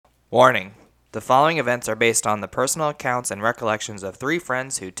Warning. The following events are based on the personal accounts and recollections of 3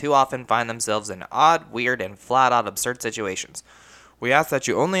 friends who too often find themselves in odd, weird, and flat-out absurd situations. We ask that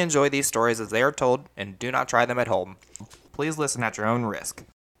you only enjoy these stories as they are told and do not try them at home. Please listen at your own risk.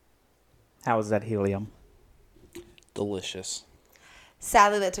 How was that helium? Delicious.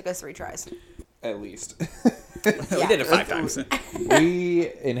 Sadly, that took us 3 tries. At least. We did it 5 times.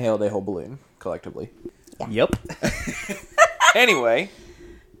 We inhaled a whole balloon, collectively. Yep. Anyway,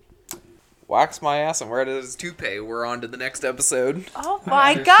 wax my ass and wear it as toupee. We're on to the next episode. Oh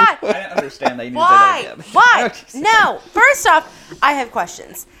my God. I didn't understand that you need Why? to say that again. Why? No. First off, I have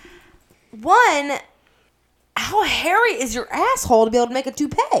questions. One, how hairy is your asshole to be able to make a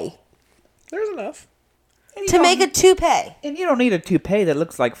toupee? There's enough. To make a toupee. And you don't need a toupee that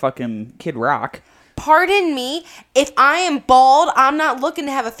looks like fucking Kid Rock. Pardon me, if I am bald, I'm not looking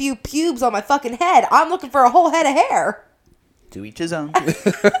to have a few pubes on my fucking head. I'm looking for a whole head of hair. To each his own. To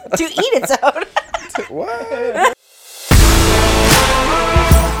eat its own. What?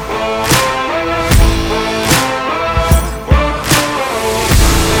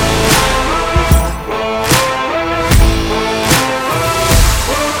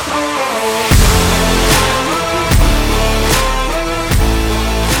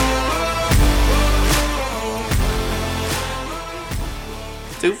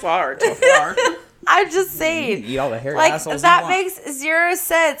 Too far. I'm just saying. Eat all the hairy Like, assholes that you want. makes 0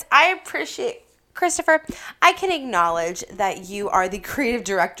 sense. I appreciate, Christopher, I can acknowledge that you are the creative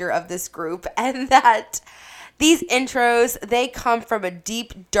director of this group and that these intros, they come from a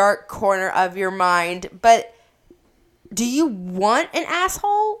deep, dark corner of your mind. But do you want an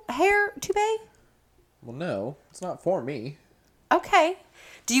asshole hair toupee? Well, no. It's not for me. Okay.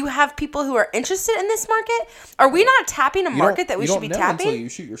 Do you have people who are interested in this market? Are we not tapping a market that we should be You don't know tapping? until you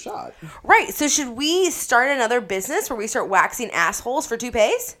shoot your shot. Right. So should we start another business where we start waxing assholes for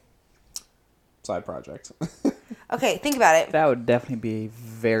toupees? Side project. Okay, think about it. That would definitely be a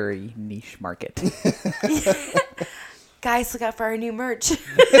very niche market. Guys, look out for our new merch.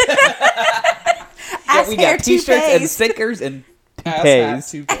 Yeah, we got t-shirts and stickers and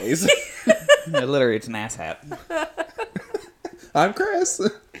Ass toupees. hat toupees. Literally, it's an ass hat. I'm Chris.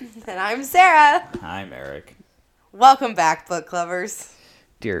 And I'm Sarah. I'm Eric. Welcome back, book lovers.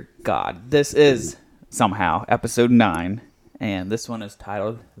 Dear God, this is somehow episode 9, and this one is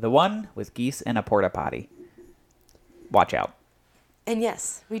titled "The One with Geese and a Porta Potty." Watch out. And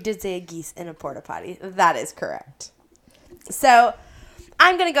yes, we did say a geese in a porta potty. That is correct. So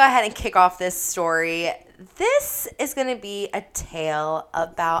I'm going to go ahead and kick off this story. This is going to be a tale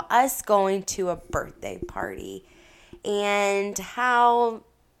about us going to a birthday party and how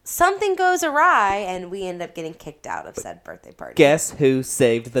something goes awry and we end up getting kicked out of said birthday party. Guess who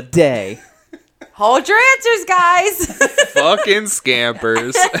saved the day? Hold your answers, guys. Fucking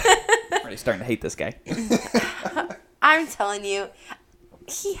scampers. I'm already starting to hate this guy. I'm telling you,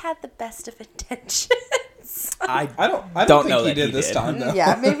 he had the best of intentions. I I don't Don't think know he that did he this did. time, though.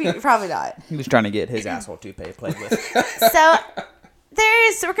 Yeah, maybe, probably not. He was trying to get his asshole toupee played with. So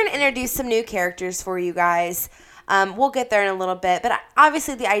we're going to introduce some new characters for you guys. We'll get there in a little bit, but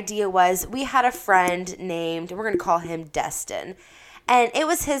obviously the idea was we had a friend named, we're going to call him Destin, and it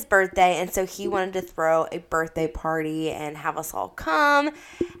was his birthday, and so he wanted to throw a birthday party and have us all come,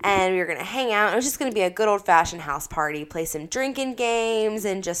 and we were going to hang out. It was just going to be a good old-fashioned house party, play some drinking games,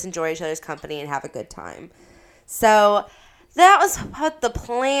 and just enjoy each other's company and have a good time. So that was what the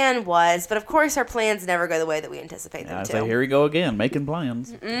plan was, but of course our plans never go the way that we anticipate them to. So here we go again, making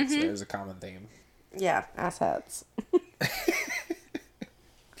plans. So there's a common theme. Yeah, asshats.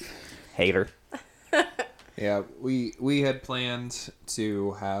 Hater. Yeah, we had planned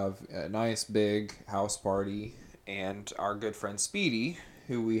to have a nice big house party, and our good friend Speedy,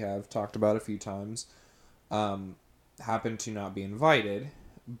 who we have talked about a few times, happened to not be invited,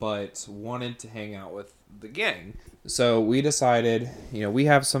 but wanted to hang out with the gang. So we decided, we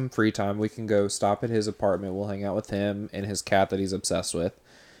have some free time. We can go stop at his apartment. We'll hang out with him and his cat that he's obsessed with,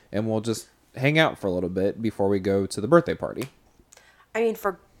 and we'll just hang out for a little bit before we go to the birthday party. I mean,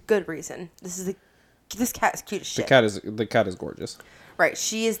 for good reason. This cat is cute as shit. The cat is gorgeous. Right,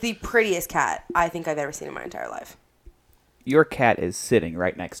 she is the prettiest cat I think I've ever seen in my entire life. Your cat is sitting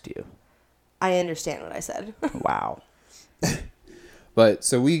right next to you. I understand what I said. Wow. But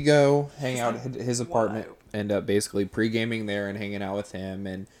so we go hang out at his apartment, end up basically pre-gaming there and hanging out with him,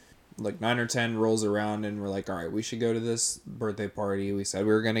 and like 9 or 10 rolls around and we're like, all right, we should go to this birthday party. We said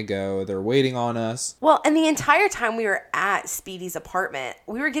we were going to go. They're waiting on us. Well, and the entire time we were at Speedy's apartment,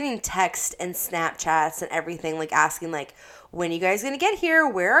 we were getting texts and Snapchats and everything, like asking like, when are you guys going to get here?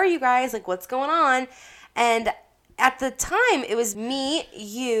 Where are you guys? Like, what's going on? And at the time, it was me,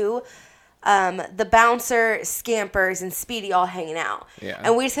 you, the bouncer, Scampers, and Speedy all hanging out. Yeah.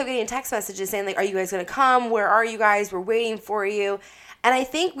 And we just kept getting text messages saying, like, are you guys going to come? Where are you guys? We're waiting for you. And I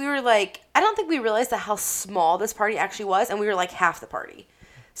think we were like, I don't think we realized that how small this party actually was. And we were like half the party.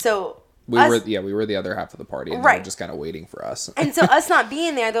 So we were the other half of the party. And they were just kind of waiting for us. And so us not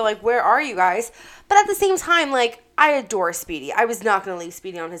being there, they're like, where are you guys? But at the same time, like, I adore Speedy. I was not going to leave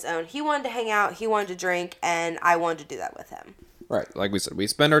Speedy on his own. He wanted to hang out. He wanted to drink. And I wanted to do that with him. Right. Like we said, we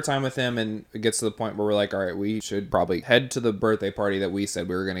spend our time with him, and it gets to the point where we're like, all right, we should probably head to the birthday party that we said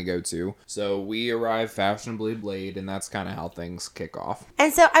we were going to go to. So we arrive fashionably late, and that's kind of how things kick off.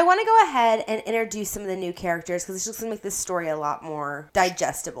 And so I want to go ahead and introduce some of the new characters because it's just going to make this story a lot more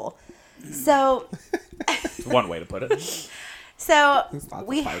digestible. So... One way to put it. So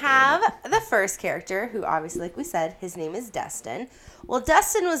we have the first character who obviously, like we said, his name is Destin. Well,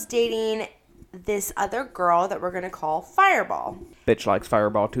 Destin was dating this other girl that we're going to call Fireball. Bitch likes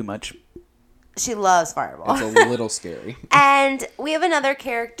Fireball too much. She loves Fireball. It's a little scary. And we have another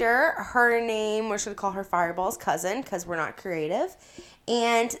character. Her name, we're just going to call her Fireball's cousin because we're not creative.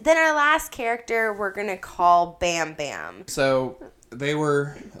 And then our last character we're going to call Bam Bam. So they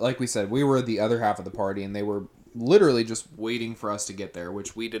were, like we said, we were the other half of the party, and they were literally just waiting for us to get there,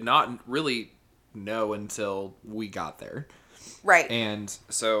 which we did not really know until we got there. Right. And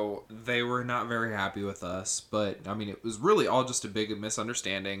so they were not very happy with us, but I mean, it was really all just a big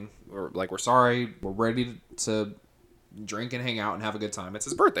misunderstanding. We're sorry, we're ready to drink and hang out and have a good time. It's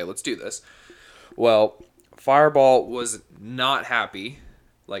his birthday, let's do this. Well, Fireball was not happy.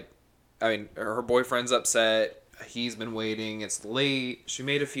 Like, I mean, her boyfriend's upset. He's been waiting. It's late. She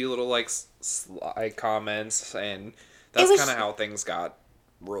made a few little, like, sly comments, and that's kind of how things got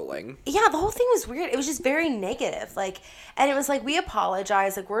rolling. Yeah, the whole thing was weird. It was just very negative. Like, and it was like, we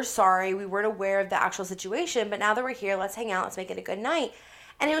apologize. Like, we're sorry. We weren't aware of the actual situation, but now that we're here, let's hang out. Let's make it a good night.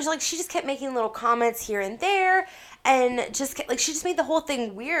 And it was like, she just kept making little comments here and there, and just, like, she just made the whole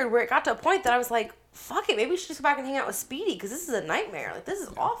thing weird, where it got to a point that I was like, fuck it, maybe we should just go back and hang out with Speedy, because this is a nightmare. Like, this is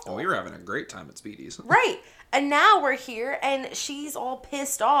awful. Oh, we were having a great time at Speedy's. Right. And now we're here, and she's all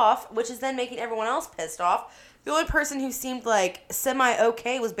pissed off, which is then making everyone else pissed off. The only person who seemed like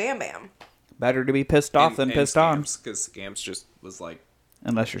semi-okay was Bam Bam. Better to be pissed off than pissed on. Because Scamps just was like,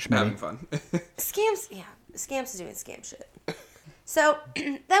 unless you're having Schmitty. fun. Scamps is doing scam shit. So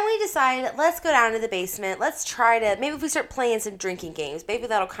then we decided, let's go down to the basement. Let's try to, maybe if we start playing some drinking games, maybe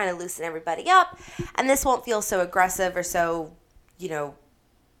that'll kind of loosen everybody up. And this won't feel so aggressive or so,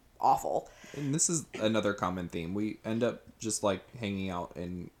 awful. And this is another common theme. We end up just like hanging out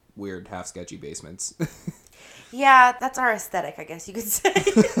in weird, half sketchy basements. Yeah, that's our aesthetic, I guess you could say.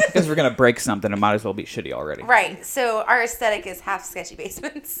 Because we're going to break something, it might as well be shitty already. Right. So our aesthetic is half sketchy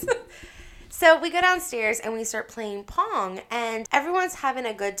basements. So we go downstairs and we start playing Pong, and everyone's having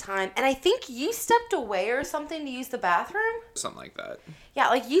a good time. And I think you stepped away or something to use the bathroom. Something like that. Yeah,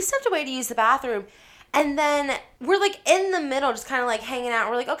 like you stepped away to use the bathroom. And then we're like in the middle, just kind of like hanging out.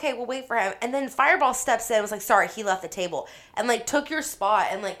 We're like, okay, we'll wait for him. And then Fireball steps in and was like, sorry, he left the table. And like took your spot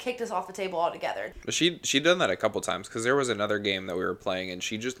and like kicked us off the table altogether. She done that a couple times, because there was another game that we were playing, and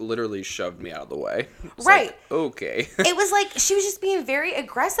she just literally shoved me out of the way. Right. Like, okay. It was like she was just being very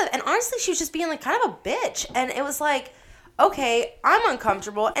aggressive. And honestly, she was just being like kind of a bitch. And it was like, okay, I'm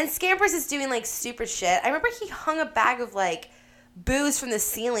uncomfortable. And Scampers is doing like stupid shit. I remember he hung a bag of like booze from the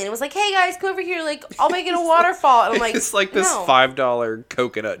ceiling. It was like, hey guys, come over here, like I'll make it a waterfall. And I'm like, it's like this no. $5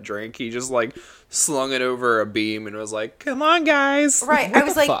 coconut drink. He just like slung it over a beam and was like, come on guys. Right. I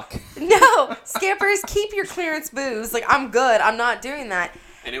was like, fuck? no, Scampers, keep your clearance booze. Like, I'm good. I'm not doing that.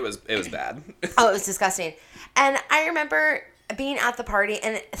 And it was bad. Oh, it was disgusting. And I remember being at the party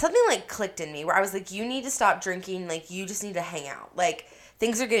and something like clicked in me where I was like, you need to stop drinking. Like, you just need to hang out. Like,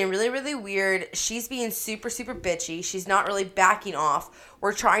 things are getting really, really weird. She's being super, super bitchy. She's not really backing off.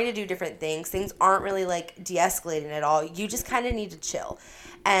 We're trying to do different things. Things aren't really, like, de-escalating at all. You just kind of need to chill.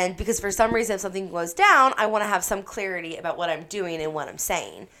 And because for some reason, if something goes down, I want to have some clarity about what I'm doing and what I'm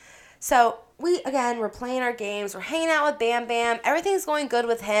saying. So, we're playing our games. We're hanging out with Bam Bam. Everything's going good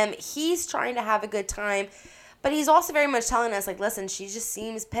with him. He's trying to have a good time. But he's also very much telling us, like, listen, she just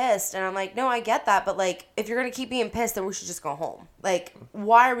seems pissed. And I'm like, no, I get that. But, like, if you're going to keep being pissed, then we should just go home. Like,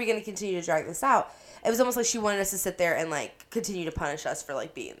 why are we going to continue to drag this out? It was almost like she wanted us to sit there and, like, continue to punish us for,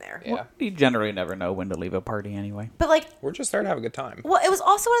 like, being there. Yeah. Well, you generally never know when to leave a party anyway. But, like, We're just there to have a good time. well, it was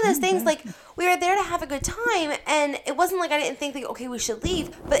also one of those things, like, we were there to have a good time, and it wasn't like I didn't think, like, okay, we should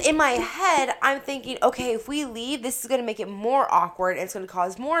leave. But in my head, I'm thinking, okay, if we leave, this is going to make it more awkward, and it's going to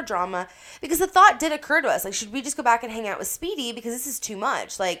cause more drama. Because the thought did occur to us, like, should we just go back and hang out with Speedy? Because this is too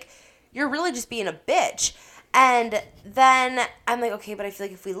much. Like, you're really just being a bitch. And then I'm like, okay, but I feel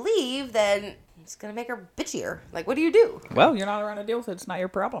like if we leave, then it's going to make her bitchier. Like, what do you do? Well, you're not around to deal with it. It's not your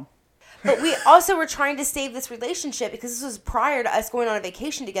problem. But we also were trying to save this relationship because this was prior to us going on a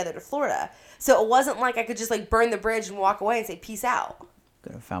vacation together to Florida. So it wasn't like I could just like burn the bridge and walk away and say peace out.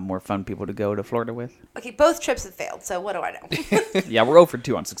 Could have found more fun people to go to Florida with. Okay, both trips have failed, so what do I know? Yeah, we're 0 for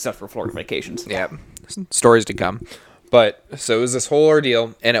 2 on successful Florida vacations. Yeah, stories to come. But so it was this whole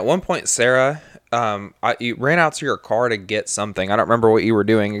ordeal, and at one point, Sarah, you ran out to your car to get something. I don't remember what you were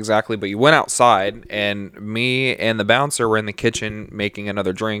doing exactly, but you went outside, and me and the bouncer were in the kitchen making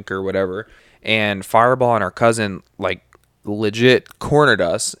another drink or whatever. And Fireball and our cousin like legit cornered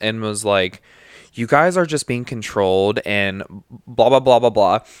us and was like, "You guys are just being controlled," and blah blah blah blah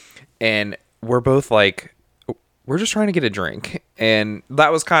blah. And we're both like, we're just trying to get a drink. And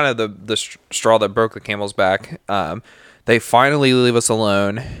that was kind of the straw that broke the camel's back. They finally leave us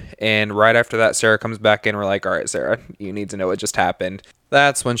alone. And right after that, Sarah comes back in. We're like, all right, Sarah, you need to know what just happened.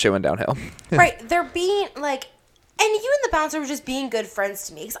 That's when shit went downhill. Right. They're being like, and you and the bouncer were just being good friends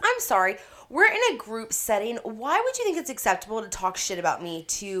to me. Because I'm sorry, we're in a group setting. Why would you think it's acceptable to talk shit about me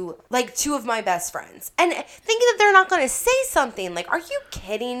to like 2 of my best friends? And thinking that they're not going to say something. Like, are you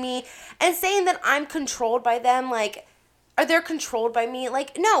kidding me? And saying that I'm controlled by them. Like, are they controlled by me?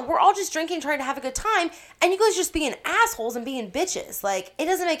 Like, no, we're all just drinking, trying to have a good time. And you guys just being assholes and being bitches. Like, it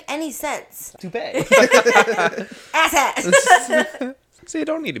doesn't make any sense. Too bad. Asshat. See, it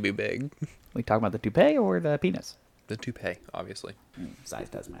don't need to be big. We talking about the toupee or the penis? The toupee, obviously. Size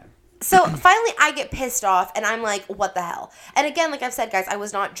does matter. So finally I get pissed off and I'm like, what the hell? And again, like I've said, guys, I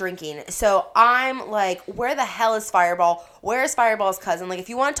was not drinking. So I'm like, where the hell is Fireball? Where is Fireball's cousin? Like, if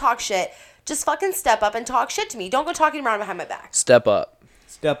you want to talk shit, just fucking step up and talk shit to me. Don't go talking around behind my back. Step up.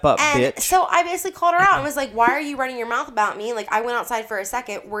 Step up, And bitch. so I basically called her out and was like, why are you running your mouth about me? Like, I went outside for a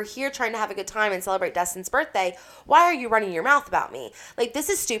second. We're here trying to have a good time and celebrate Dustin's birthday. Why are you running your mouth about me? Like, this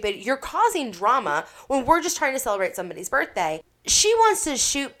is stupid. You're causing drama when we're just trying to celebrate somebody's birthday. She wants to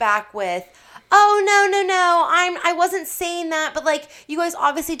shoot back with, oh, no, I wasn't saying that, but, like, you guys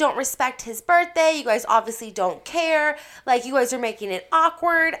obviously don't respect his birthday. You guys obviously don't care. Like, you guys are making it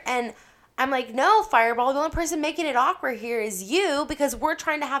awkward, and I'm like, no, Fireball, the only person making it awkward here is you because we're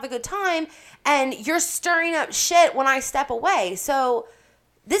trying to have a good time, and you're stirring up shit when I step away. So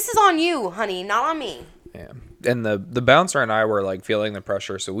this is on you, honey, not on me. Yeah. And the bouncer and I were like feeling the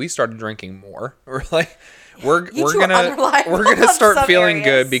pressure, so we started drinking more. We're like, we're gonna start feeling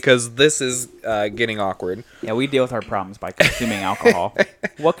areas. good because this is getting awkward. Yeah, we deal with our problems by consuming alcohol.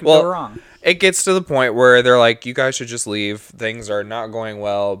 What could go wrong? It gets to the point where they're like, you guys should just leave. Things are not going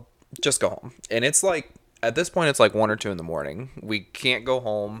well. Just go home. And it's like, at this point, it's like 1 or 2 in the morning. We can't go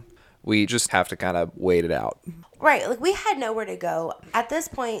home. We just have to kind of wait it out. Right, like we had nowhere to go. At this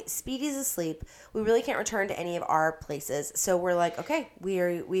point, Speedy's asleep. We really can't return to any of our places. So we're like, okay,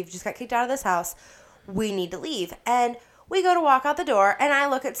 we've just got kicked out of this house. We need to leave. And we go to walk out the door, and I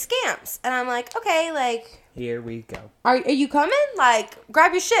look at Scamps. And I'm like, okay, like, Here we go. are you coming? Like,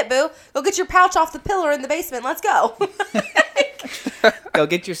 grab your shit, boo. Go get your pouch off the pillar in the basement. Let's go. Go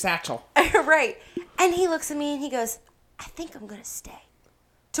get your satchel. Right. And he looks at me and he goes, I think I'm going to stay.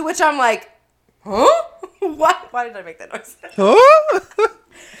 To which I'm like, huh? What? Why did I make that noise? Huh?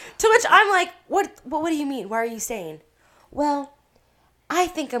 To which I'm like, what do you mean? Why are you staying? Well, I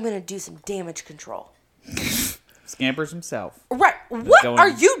think I'm going to do some damage control. Scampers himself. Right. What Going are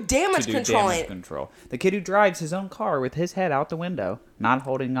you damage to do controlling? damage control. The kid who drives his own car with his head out the window, not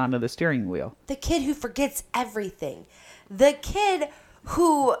holding onto the steering wheel. The kid who forgets everything. The kid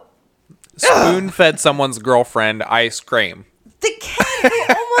who... Spoon-fed someone's girlfriend ice cream. The kid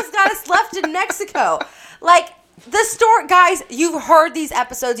who almost got us left in Mexico. Like, the story... Guys, you've heard these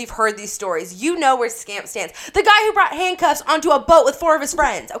episodes. You've heard these stories. You know where Scamp stands. The guy who brought handcuffs onto a boat with 4 of his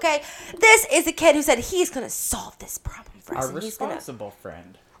friends, okay? This is a kid who said he's going to solve this problem for us. Our responsible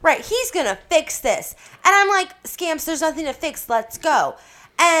friend. Right, he's going to fix this. And I'm like, Scamps, there's nothing to fix. Let's go.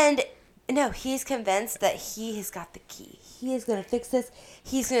 And no, he's convinced that he has got the key. He is going to fix this.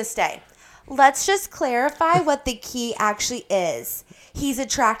 He's going to stay. Let's just clarify what the key actually is. He's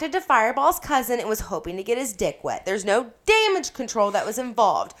attracted to Fireball's cousin and was hoping to get his dick wet. There's no damage control that was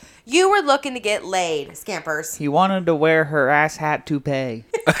involved. You were looking to get laid, Scampers. He wanted to wear her ass hat toupee.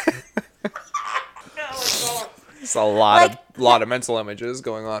 It's a lot of mental images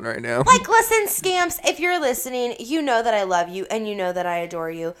going on right now. Like, listen, Scamps, if you're listening, you know that I love you and you know that I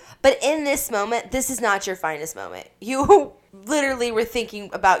adore you. But in this moment, this is not your finest moment. You literally were thinking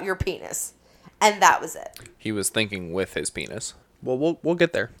about your penis. And that was it. He was thinking with his penis. Well, we'll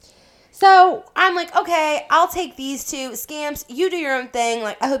get there. So I'm like, okay, I'll take these two. Scamps, you do your own thing.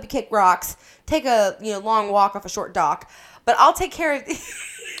 Like, I hope you kick rocks. Take a long walk off a short dock. But I'll take care of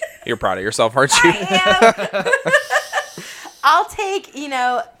You're proud of yourself, aren't you? I am. I'll take,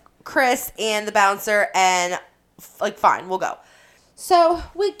 Chris and the bouncer and, fine, we'll go. So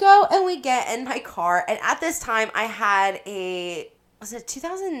we go and we get in my car. And at this time, I had was it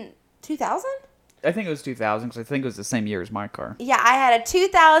 2000? I think it was 2000 because I think it was the same year as my car. Yeah, I had a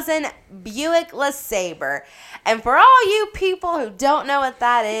 2000 Buick LeSabre. And for all you people who don't know what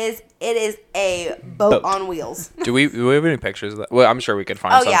that is, it is a boat on wheels. Do we have any pictures of that? Well, I'm sure we could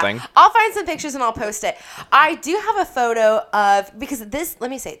find something. Yeah. I'll find some pictures and I'll post it. I do have a photo of, because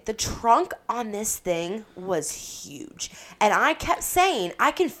let me say, the trunk on this thing was huge. And I kept saying, I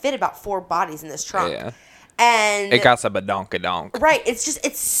can fit about 4 bodies in this trunk. Yeah. And It got a badonkadonk. right,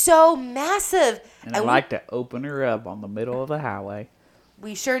 it's so massive. And I like to open her up on the middle of the highway.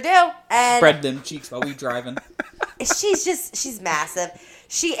 We sure do. And Spread them cheeks while we driving. she's massive.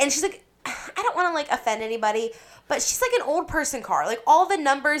 She's like, I don't want to like offend anybody, but she's like an old person car. Like all the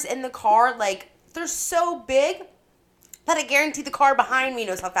numbers in the car, like they're so big that I guarantee the car behind me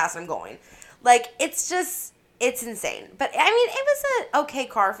knows how fast I'm going. Like it's insane. But I mean, it was an okay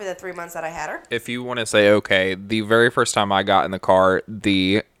car for the 3 months that I had her. If you want to say okay, the very first time I got in the car,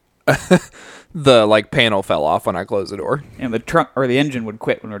 the panel fell off when I closed the door. And the trunk or the engine would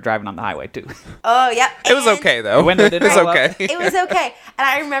quit when we were driving on the highway too. Oh yeah, It was okay though. The window It didn't was blow up. okay. It was okay. And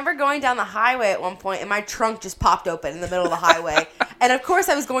I remember going down the highway at one point and my trunk just popped open in the middle of the highway. And of course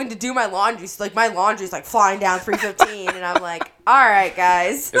I was going to do my laundry. So like my laundry's like flying down 315 and I'm like, all right,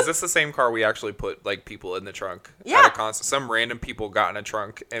 guys. Is this the same car we actually put like people in the trunk? Yeah. At a concert. Some random people got in a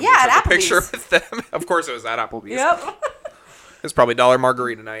trunk and Yeah, we at took a picture Applebee's. with them. Of course it was at Applebee's. Yep. It's probably $1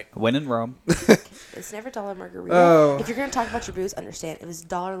 margarita night. When in Rome. It's never dollar margarita. Oh. If you're going to talk about your booze, understand it was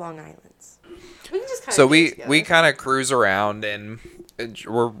dollar Long Island's. We can just kind of So we kind of cruise around and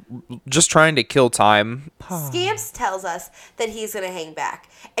we're just trying to kill time. Scamps tells us that he's going to hang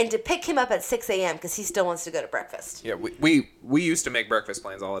back and to pick him up at 6 a.m. because he still wants to go to breakfast. Yeah, we used to make breakfast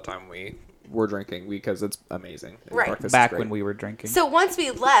plans all the time we were drinking because it's amazing. Right. Breakfast is Back great. when we were drinking. So once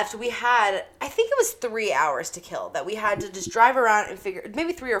we left, we had, I think it was 3 hours to kill that we had to just drive around and figure,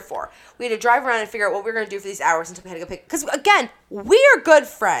 maybe 3 or 4. We had to drive around and figure out what we were going to do for these hours until we had to go pick, because again, we are good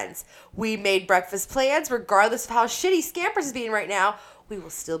friends. We made breakfast plans regardless of how shitty Scampers is being right now. We will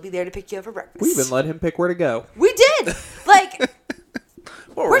still be there to pick you up for breakfast. We even let him pick where to go. We did! Like,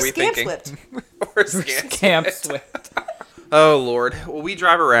 What we're were we Scamp thinking? Swift. We're Scamp Camp Swift. Swift. Oh Lord! Well, we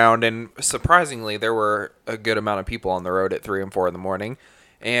drive around, and surprisingly, there were a good amount of people on the road at 3 and 4 in the morning.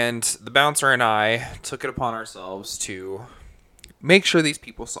 And the bouncer and I took it upon ourselves to make sure these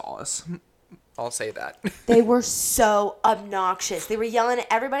people saw us. I'll say that. They were so obnoxious. They were yelling at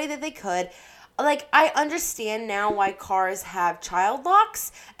everybody that they could. Like, I understand now why cars have child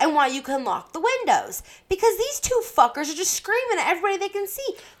locks and why you can lock the windows. Because these two fuckers are just screaming at everybody they can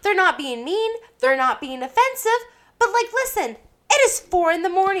see. They're not being mean. They're not being offensive. But, like, listen, it is 4 in the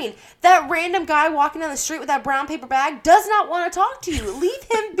morning. That random guy walking down the street with that brown paper bag does not want to talk to you. Leave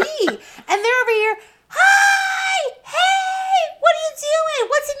him be. And they're over here, hi, hey, what are you doing?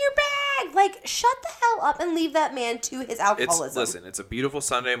 What's in your bag? Like, shut the hell up and leave that man to his alcoholism. It's a beautiful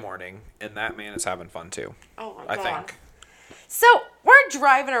Sunday morning, and that man is having fun too. Oh my I God. think. So we're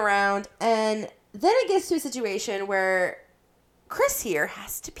driving around, and then it gets to a situation where Chris here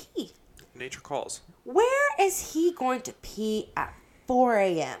has to pee. Nature calls. Where is he going to pee at 4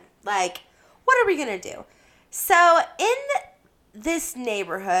 a.m.? Like, what are we going to do? So in this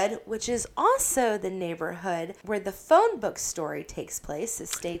neighborhood, which is also the neighborhood where the phone book story takes place, so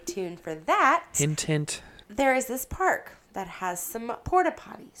stay tuned for that. Hint, hint. There is this park that has some porta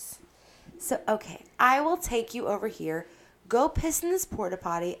potties. So, okay, I will take you over here, go piss in this porta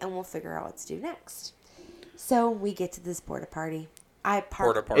potty, and we'll figure out what to do next. So we get to this porta potty. I park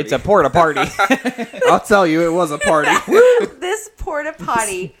Porta party. It's a porta party. I'll tell you, it was a party. this porta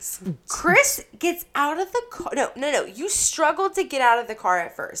potty. Chris gets out of the car. No. You struggled to get out of the car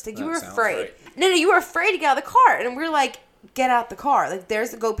at first. Like, you That were sounds afraid. right. No, you were afraid to get out of the car. And we're like, get out the car. Like,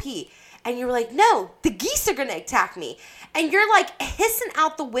 there's the go pee. And you were like, no, the geese are going to attack me. And you're like hissing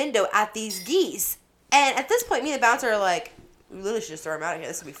out the window at these geese. And at this point, me and the bouncer are like, we literally should just throw them out of here.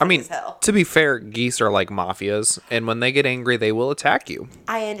 This would be funny as hell. To be fair, geese are like mafias, and when they get angry, they will attack you.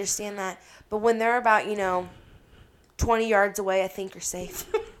 I understand that. But when they're about, 20 yards away, I think you're safe.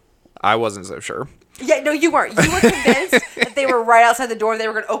 I wasn't so sure. Yeah, no, you weren't. You were convinced that they were right outside the door. They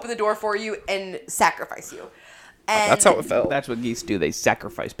were going to open the door for you and sacrifice you. And That's how it felt. That's what geese do. They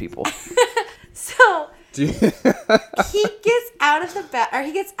sacrifice people. So He gets out of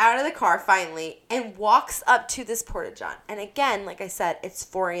the car finally and walks up to this porta-john. And again, like I said, it's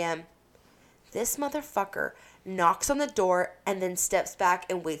 4 a.m. This motherfucker knocks on the door and then steps back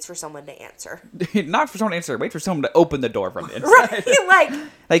and waits for someone to answer. Not for someone to answer. Wait for someone to open the door from the inside. Right,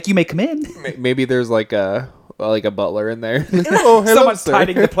 like you may come in. Maybe there's like a butler in there. Oh, someone's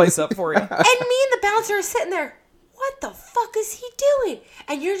tidying the place up for you. And me and the bouncer are sitting there. What the fuck is he doing?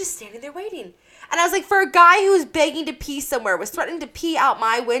 And you're just standing there waiting. And I was like, for a guy who was begging to pee somewhere, was threatening to pee out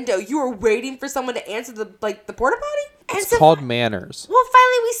my window, you were waiting for someone to answer the porta potty? And It's called manners. Well,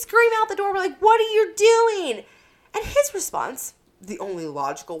 finally we scream out the door. We're like, what are you doing? And his response, the only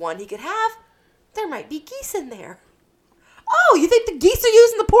logical one he could have, there might be geese in there. Oh, you think the geese are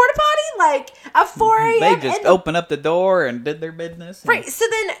using the porta potty? Like, at 4 a.m.? They just opened up the door and did their business. Right, so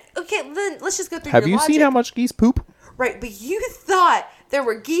then let's just go through Have your you logic. seen how much geese poop? Right, but you thought there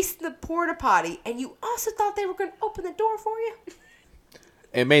were geese in the porta potty, and you also thought they were going to open the door for you?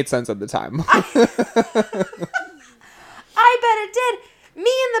 It made sense at the time. I bet it did. Me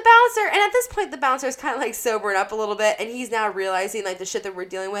and the bouncer, and at this point the bouncer is kind of like sobering up a little bit, and he's now realizing like the shit that we're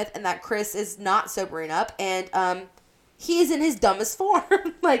dealing with, and that Chris is not sobering up, and he is in his dumbest form.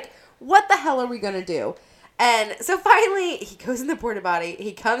 Like, what the hell are we gonna do? And so finally he goes in the porta potty,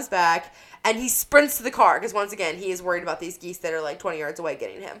 he comes back, and he sprints to the car because once again he is worried about these geese that are like 20 yards away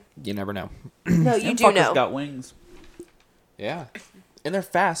getting him. You never know. No, you Them do fuckers know. got wings. Yeah. And they're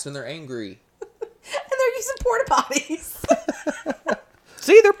fast and they're angry. And they're using porta potties.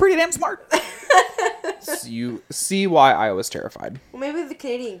 See, they're pretty damn smart. So you see why I was terrified. Well, maybe the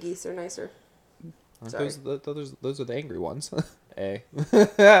Canadian geese are nicer. Sorry. Those are the angry ones. Hey.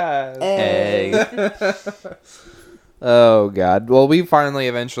 Hey. Oh, God. Well, we finally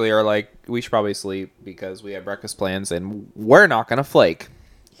eventually are like, we should probably sleep because we have breakfast plans and we're not going to flake.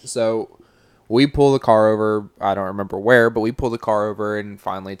 So we pull the car over. I don't remember where, but we pull the car over and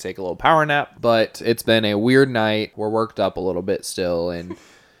finally take a little power nap. But it's been a weird night. We're worked up a little bit still and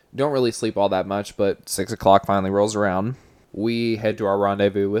don't really sleep all that much. But 6 o'clock finally rolls around. We head to our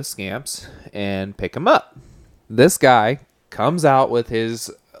rendezvous with Scamps and pick him up. This guy comes out with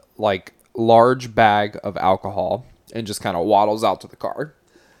his like large bag of alcohol and just kind of waddles out to the car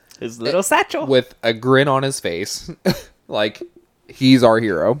His little satchel. with a grin on his face. Like he's our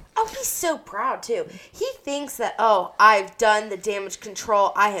hero. Oh, he's so proud, too. He thinks that, oh, I've done the damage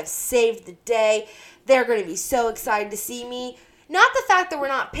control. I have saved the day. They're going to be so excited to see me. Not the fact that we're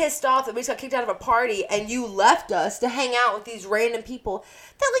not pissed off that we just got kicked out of a party and you left us to hang out with these random people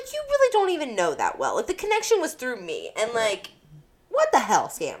that, like, you really don't even know that well. Like, the connection was through me. And, like, what the hell,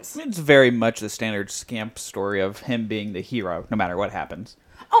 Scams? It's very much the standard Scamp story of him being the hero, no matter what happens.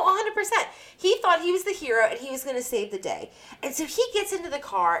 Oh, 100%. He thought he was the hero and he was going to save the day. And so he gets into the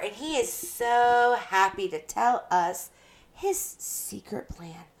car and he is so happy to tell us his secret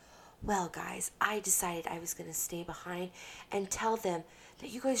plan. Well, guys, I decided I was going to stay behind and tell them that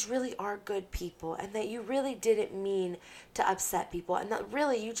you guys really are good people and that you really didn't mean to upset people and that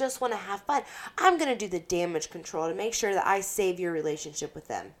really you just want to have fun. I'm going to do the damage control to make sure that I save your relationship with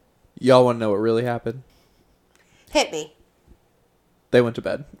them. Y'all want to know what really happened? Hit me. They went to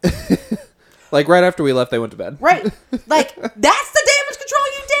bed. Like right after we left, they went to bed. Right. Like, that's the damage control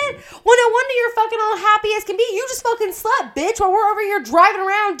you did? Well, no wonder you're fucking all happy as can be. You just fucking slept, bitch, while we're over here driving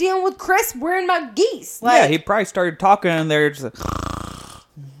around dealing with Chris wearing my geese. Like, Yeah, he probably started talking and they're just like,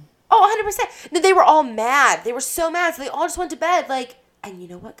 oh, 100%. No, they were all mad. They were so mad, so they all just went to bed. Like, and you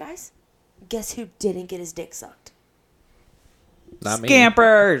know what, guys? Guess who didn't get his dick sucked? Not me.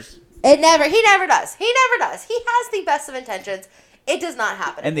 scampers. He never does. He never does. He has the best of intentions. It does not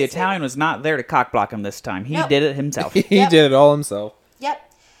happen. And the Italian was not there to cockblock him this time. He Nope. did it himself. He Yep. did it all himself. Yep.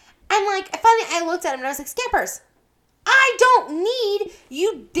 And like, finally I looked at him and I was like, Scampers, I don't need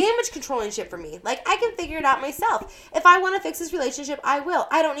you damage controlling shit for me. Like, I can figure it out myself. If I want to fix this relationship, I will.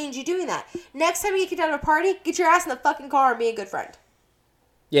 I don't need you doing that. Next time you get kicked out of a party, get your ass in the fucking car and be a good friend.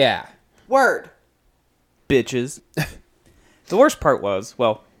 Yeah. Word. Bitches. The worst part was,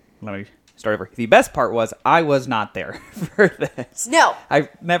 well, let me start over. The best part was I was not there for this. No. I've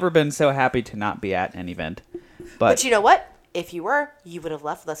never been so happy to not be at an event. But you know what? If you were, you would have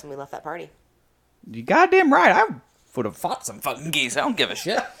left with us when we left that party. You goddamn right. I would have fought some fucking geese. I don't give a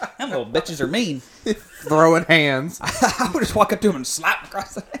shit. Them little bitches are mean. Throwing hands. I would just walk up to them and slap them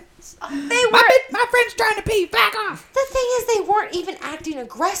across the face. They were. My friend's trying to pee. Back off. The thing is, they weren't even acting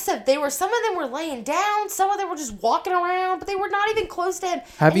aggressive. Some of them were laying down. Some of them were just walking around, but they were not even close to him.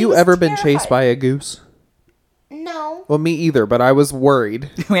 Have And he you was ever been terrified. chased by a goose? No. Well, me either, but I was worried.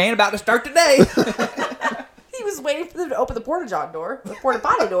 We ain't about to start today. He was waiting for them to open the porta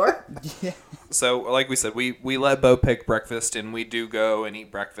potty door. So, like we said, we let Bo pick breakfast, and we do go and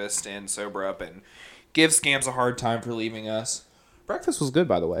eat breakfast and sober up and give Scams a hard time for leaving us. Breakfast was good,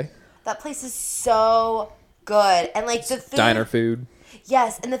 by the way. That place is so good. And, like, the food... Diner food.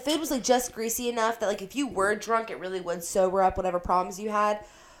 Yes, and the food was, like, just greasy enough that, like, if you were drunk, it really would sober up whatever problems you had.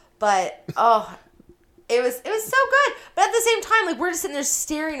 But, it was so good. But at the same time, like, we're just sitting there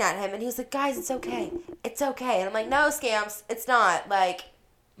staring at him, and he was like, guys, it's okay. It's okay. And I'm like, no, Scams, it's not. Like,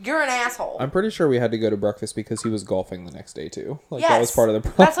 you're an asshole. I'm pretty sure we had to go to breakfast because he was golfing the next day, too. Like, yes. That was part of the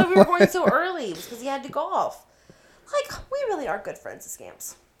problem. That's why we were going so early, was because he had to golf. Like, we really are good friends with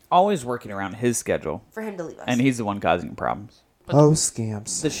Scams. Always working around his schedule. For him to leave us. And he's the one causing problems.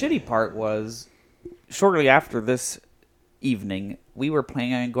 Scams. The shitty part was, shortly after this evening, we were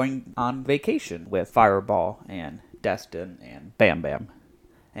planning on going on vacation with Fireball and Destin and Bam Bam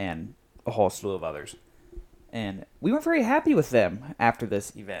and a whole slew of others. And we weren't very happy with them after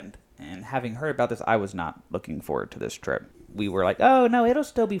this event. And having heard about this, I was not looking forward to this trip. We were like, oh, no, it'll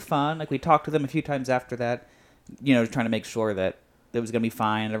still be fun. Like, we talked to them a few times after that, you know, trying to make sure that it was going to be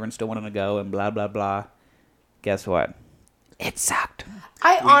fine. Everyone still wanted to go and blah, blah, blah. Guess what? It sucked.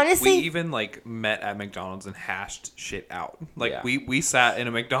 Honestly... We even, like, met at McDonald's and hashed shit out. Like, Yeah. we sat in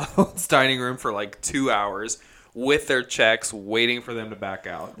a McDonald's dining room for, like, 2 hours with their checks, waiting for them to back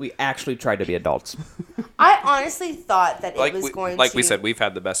out. We actually tried to be adults. I honestly thought that Like it was going to... Like we said, we've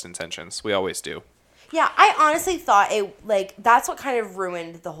had the best intentions. We always do. Yeah, I honestly thought that's what kind of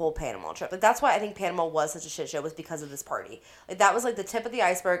ruined the whole Panama trip. Like, that's why I think Panama was such a shit show, was because of this party. Like, that was, like, the tip of the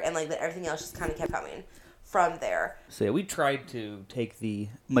iceberg, and, like, that everything else just kind of kept coming from there. So yeah, we tried to take the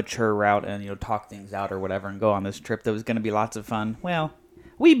mature route and, you know, talk things out or whatever and go on this trip that was going to be lots of fun. Well,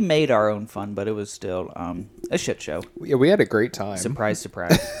 we made our own fun, but it was still a shit show. Yeah, we had a great time. Surprise,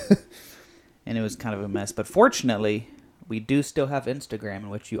 surprise. And it was kind of a mess. But fortunately, we do still have Instagram, in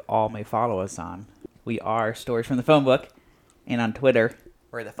which you all may follow us on. We are Stories from the Phone Book. And on Twitter,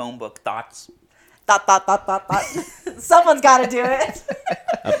 we're the Phone Book Thoughts. Thought. Someone's got to do it.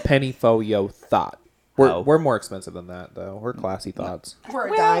 A penny for yo thought. We're more expensive than that, though. We're classy thoughts.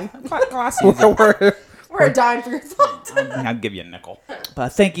 We're a dime. We're a dime for your thoughts. I'll give you a nickel. But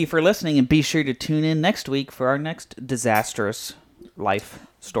thank you for listening, and be sure to tune in next week for our next disastrous life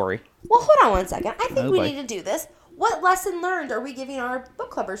story. Well, hold on one second. I think we boy. need to do this. What lesson learned are we giving our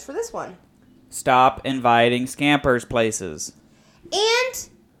book clubbers for this one? Stop inviting scampers places. And...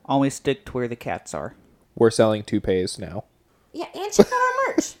 Always stick to where the cats are. We're selling toupees now. Yeah, and check out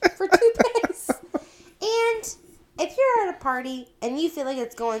our merch for toupees. And if you're at a party and you feel like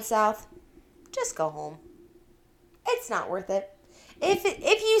it's going south, just go home. It's not worth it. If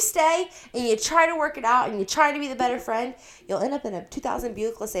you stay and you try to work it out and you try to be the better friend, you'll end up in a 2000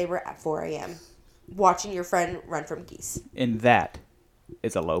 Buick LeSabre at 4 a.m. watching your friend run from geese. And that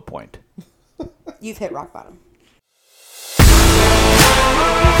is a low point. You've hit rock bottom.